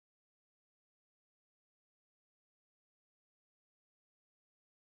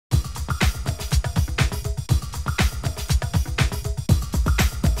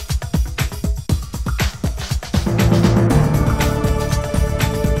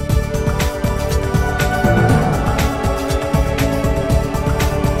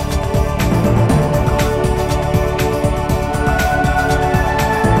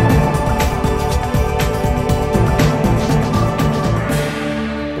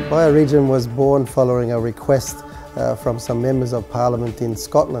Bioregion was born following a request from some members of Parliament in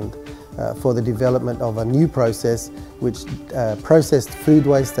Scotland for the development of a new process which processed food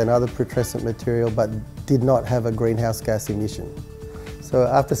waste and other putrescent material but did not have a greenhouse gas emission. So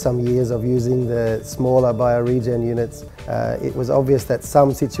after some years of using the smaller bioregion units, it was obvious that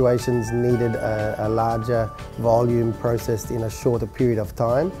some situations needed a larger volume processed in a shorter period of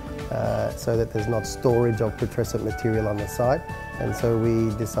time so that there's not storage of putrescent material on the site. And so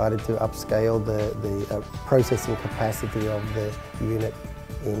we decided to upscale the processing capacity of the unit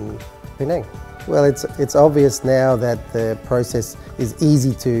in Penang. Well, it's obvious now that the process is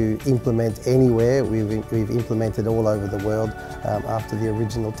easy to implement anywhere. We've implemented all over the world after the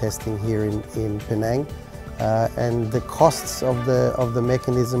original testing here in Penang. And the costs of the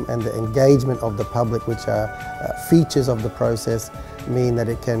mechanism and the engagement of the public, which are features of the process, mean that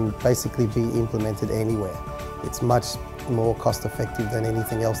it can basically be implemented anywhere. It's much more cost effective than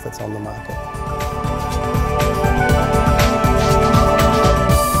anything else that's on the market.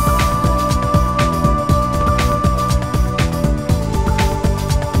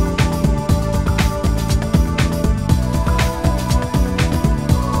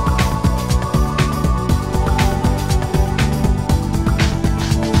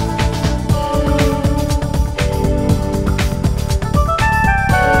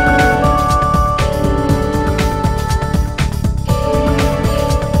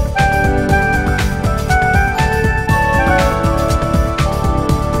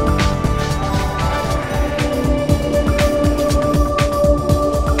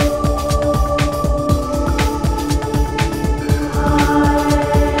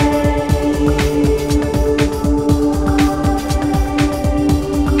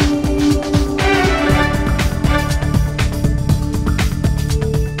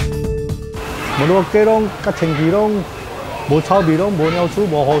 Menurut kerong, kacang kirong, 没炒米龙，没尿出，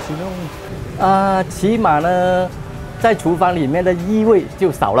没好吃弄。起码呢，在厨房里面的异味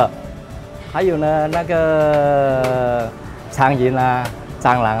就少了，还有呢，那个苍蝇啦、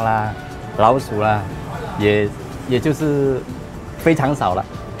蟑螂啦、老鼠啦，也就是非常少了，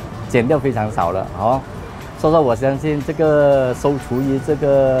减掉非常少了哦。所以说，我相信这个收厨余这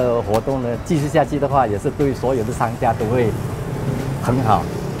个活动呢，继续下去的话，也是对所有的商家都会很好，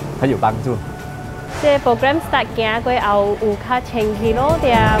很有帮助。这 program start 行过后有较清气咯，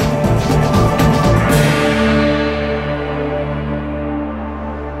点。